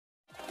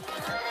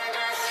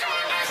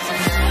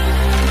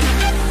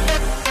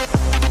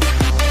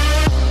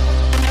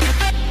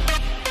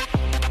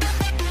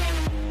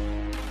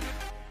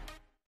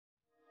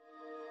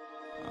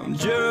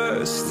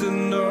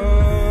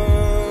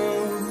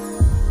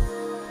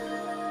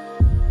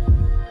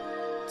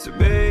to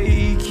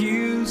make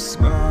you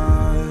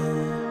smile,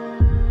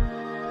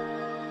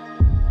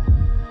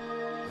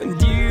 and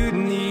you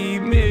need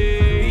me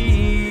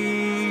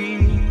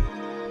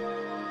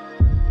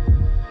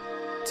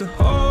to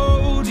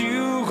hold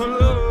you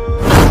close,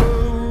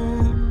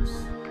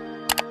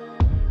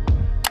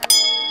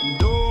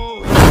 and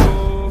all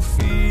your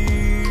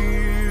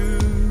fears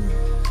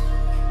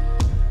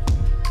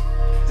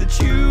that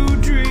you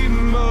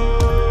dream of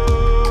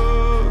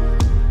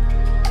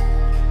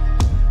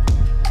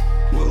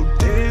will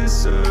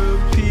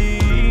disappear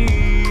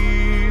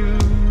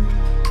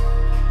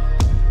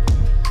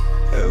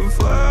and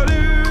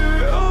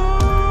flutter on.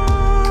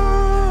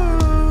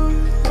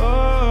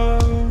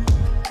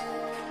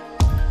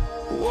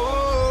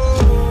 Whoa,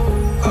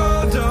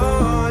 hold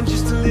on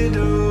just a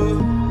little.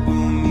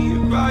 We'll meet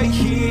right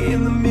here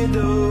in the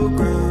middle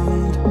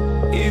ground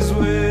is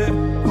where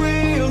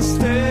we'll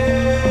stand.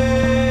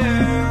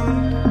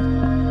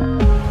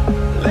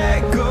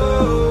 Let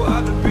go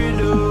of the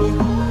brittle,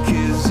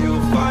 'cause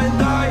you'll find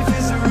life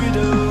is a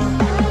riddle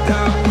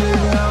that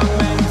we're not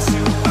meant to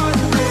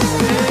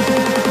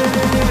understand.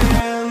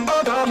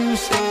 But I'm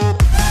so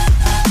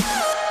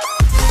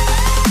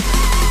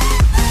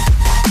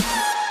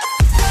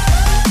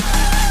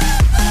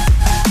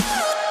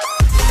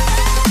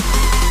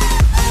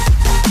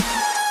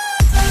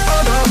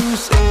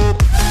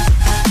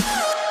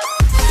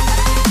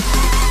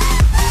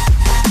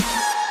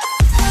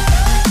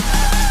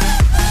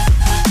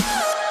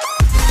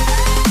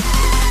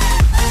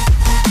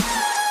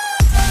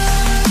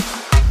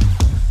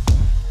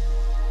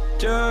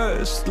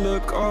just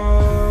look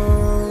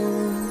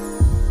on,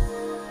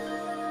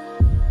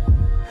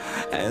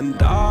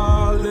 and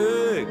I'll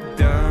look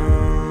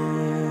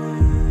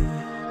down,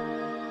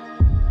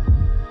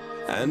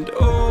 and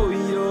all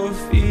your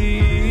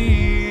fears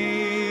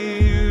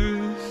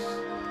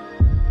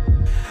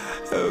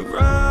have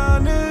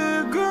run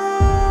aground.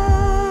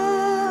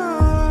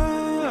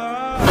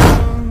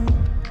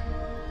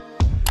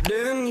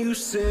 Then you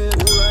said,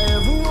 all I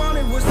ever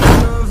wanted was to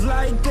love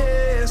like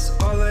this.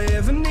 All I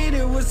ever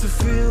needed was to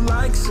feel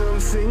like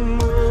something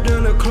more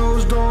than a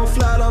closed door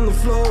flat on the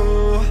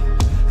floor.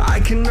 I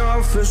can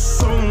offer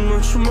so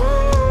much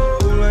more.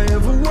 All I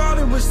ever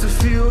wanted was to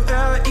feel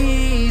at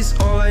ease.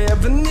 All I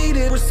ever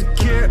needed was to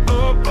get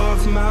up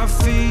off my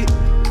feet.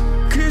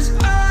 'Cause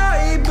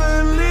I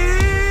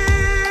believe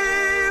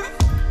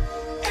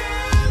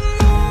in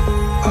love.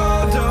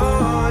 Hold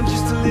on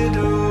just a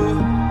little.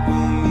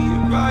 We'll meet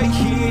right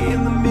here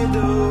in the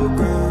middle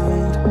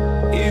ground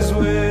is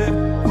where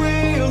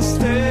we'll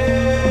stand.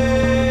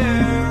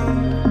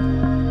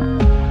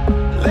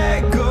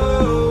 Let go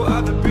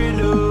of the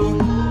brittle,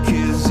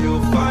 'cause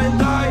you'll find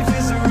life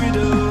is a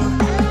riddle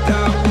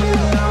that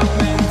we're not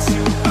meant to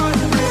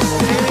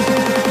understand.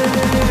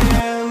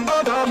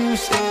 But I'm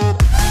so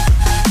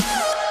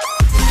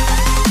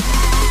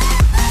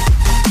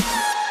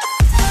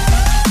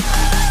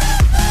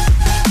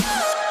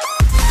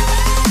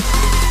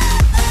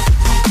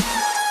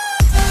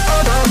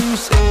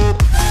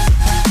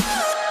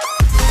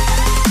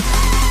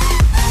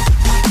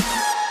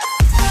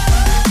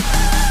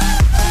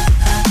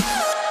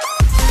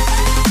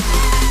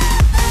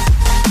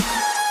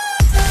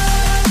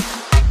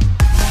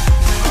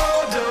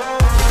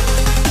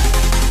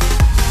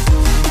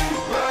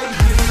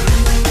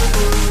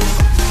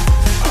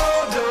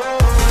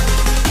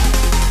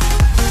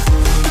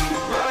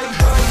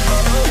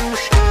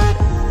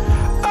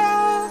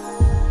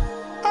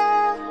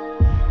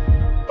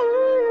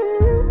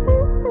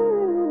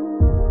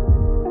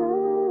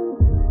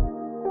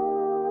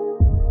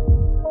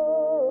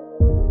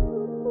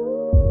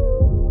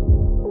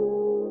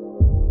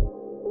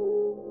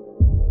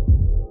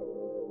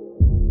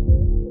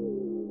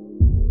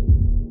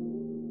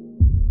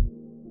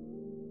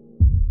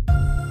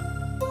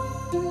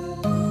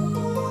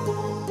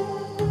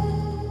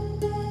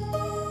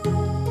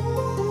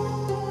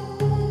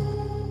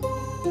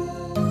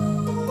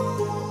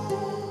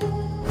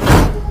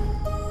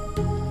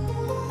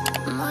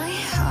my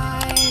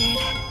heart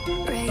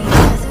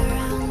races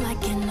around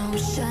like an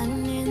ocean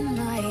in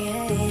my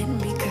head,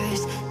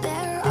 because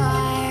there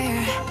are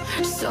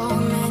so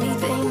many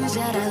things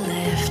that I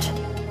left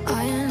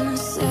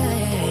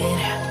unsaid.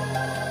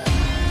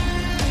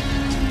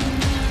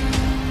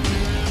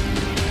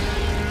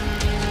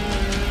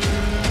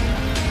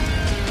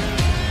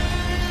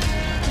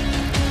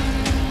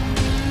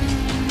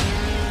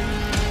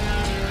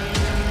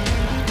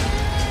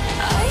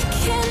 I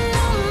can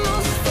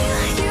almost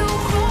feel you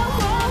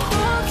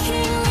walking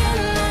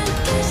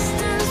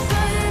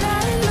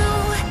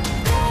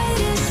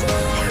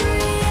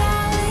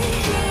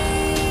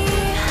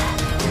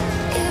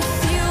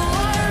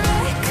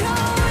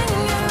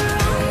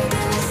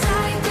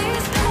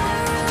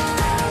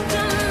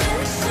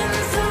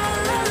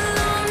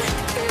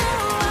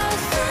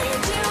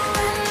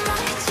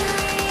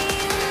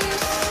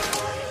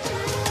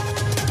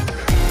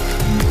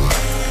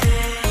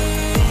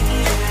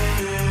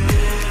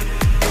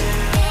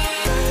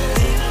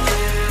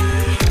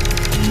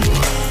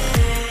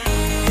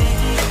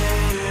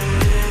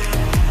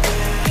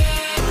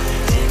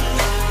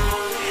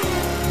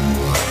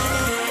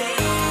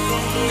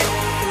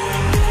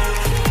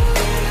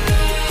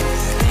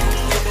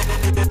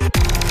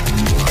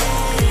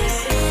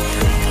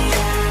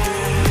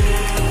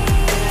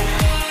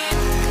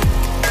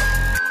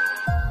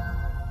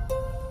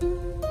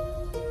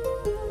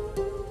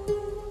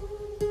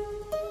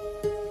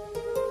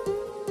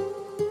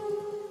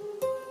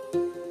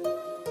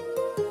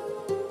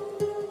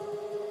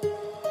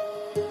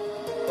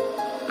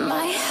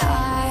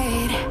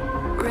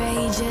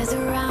rages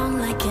around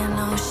like an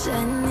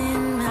ocean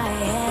in my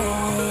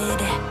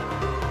head.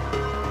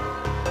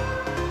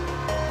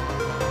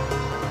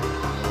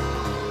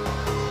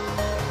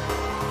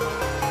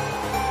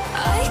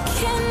 I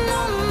can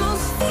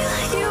almost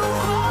feel you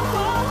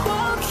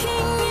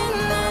walking in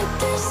the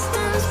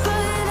distance,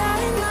 but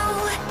I know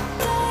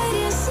that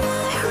it's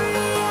not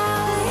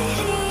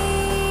reality.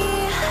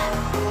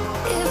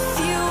 If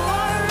you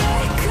are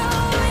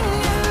echoing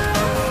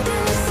around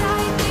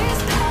inside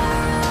these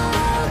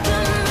parallel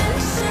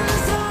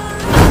dimensions all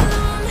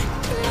alone,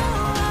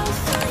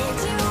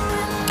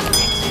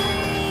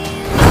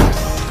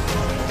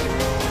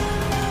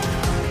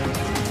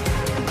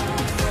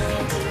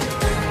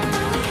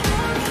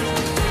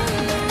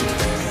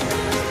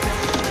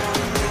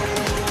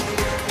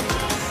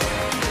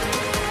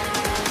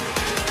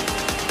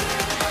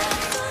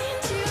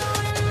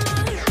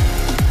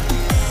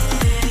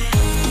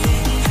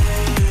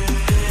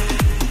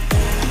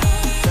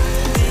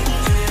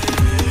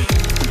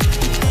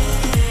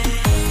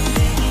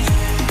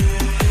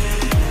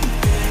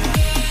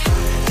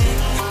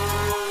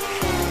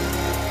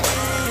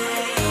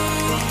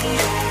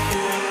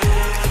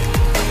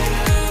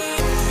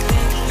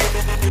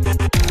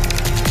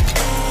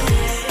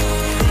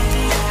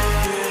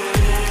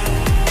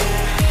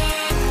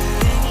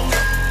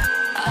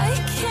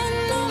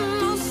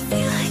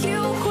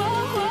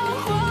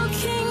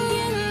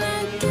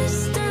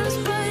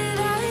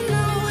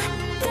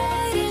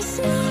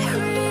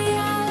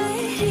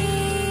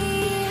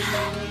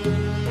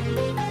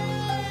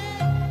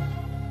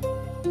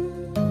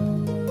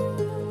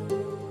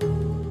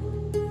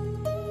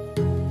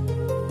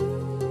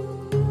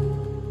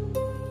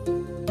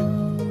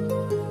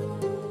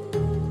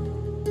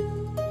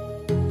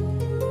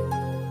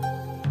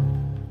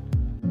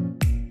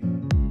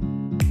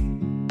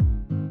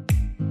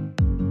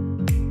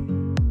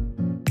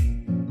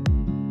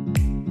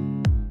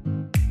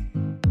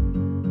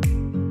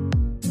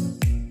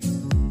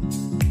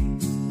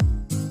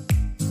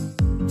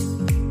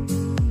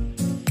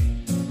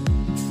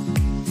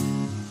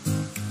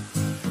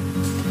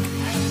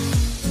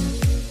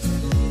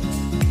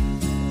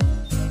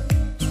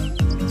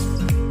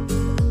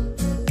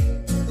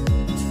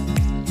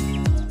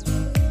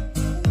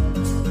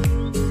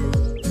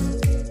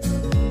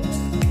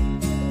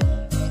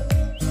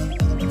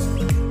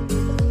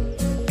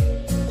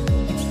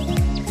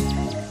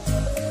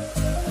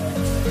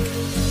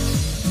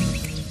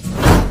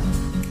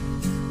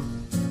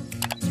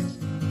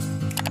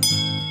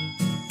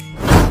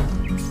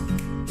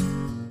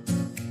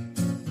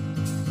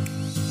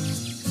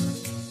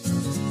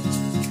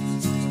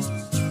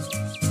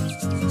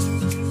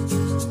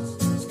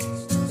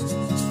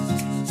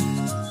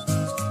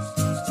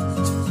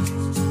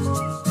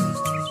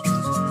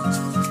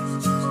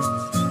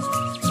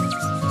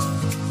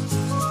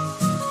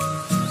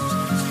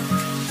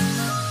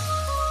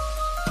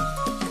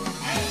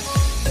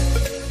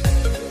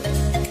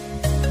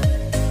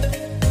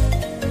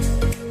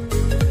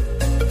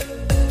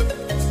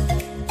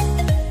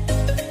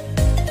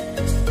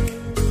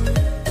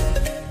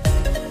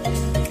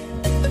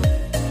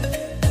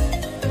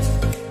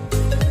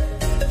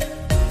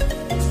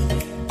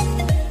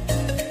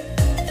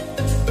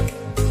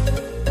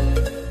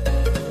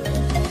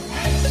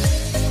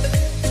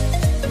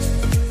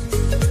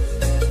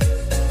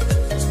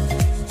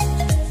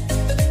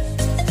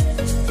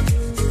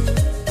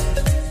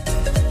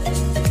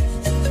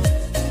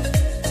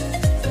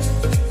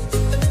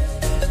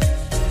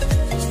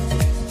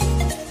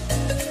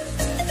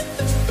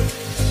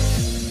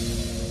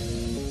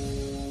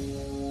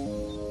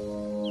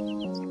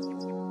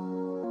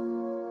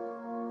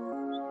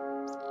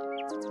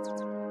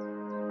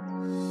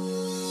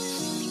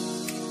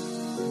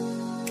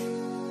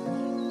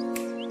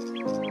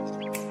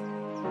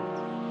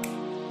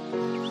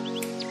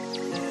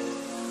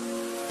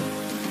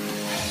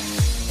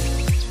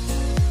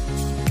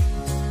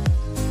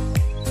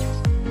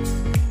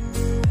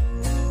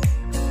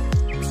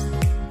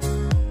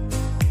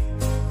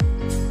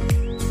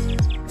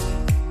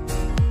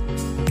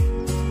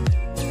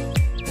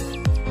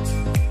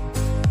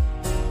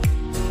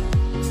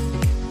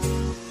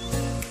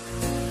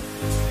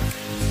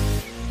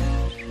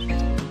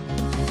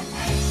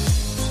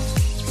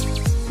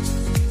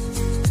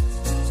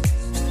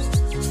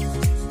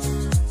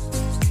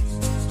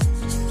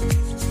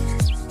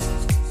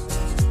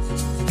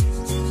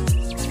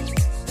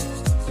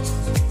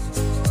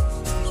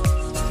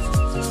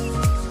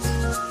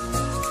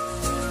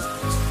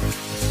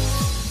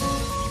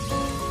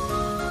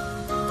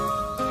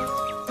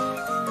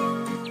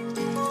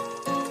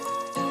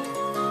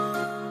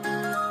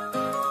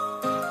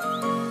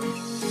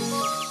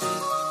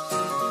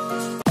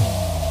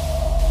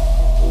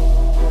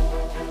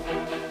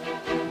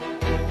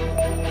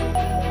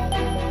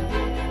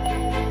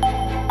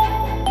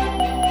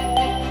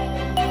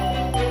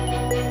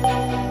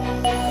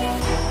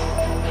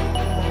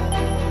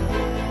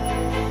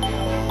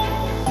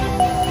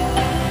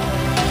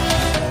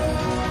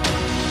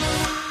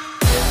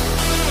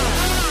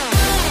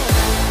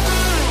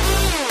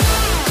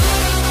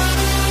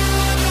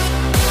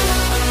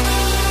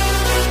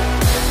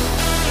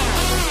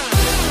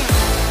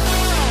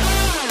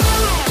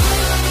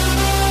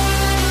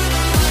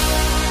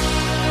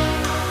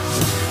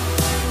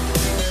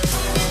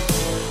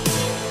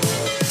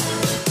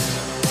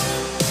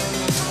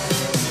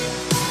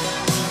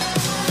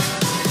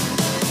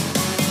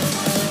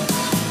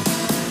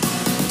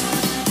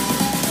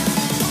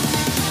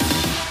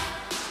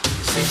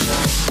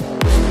 Bye.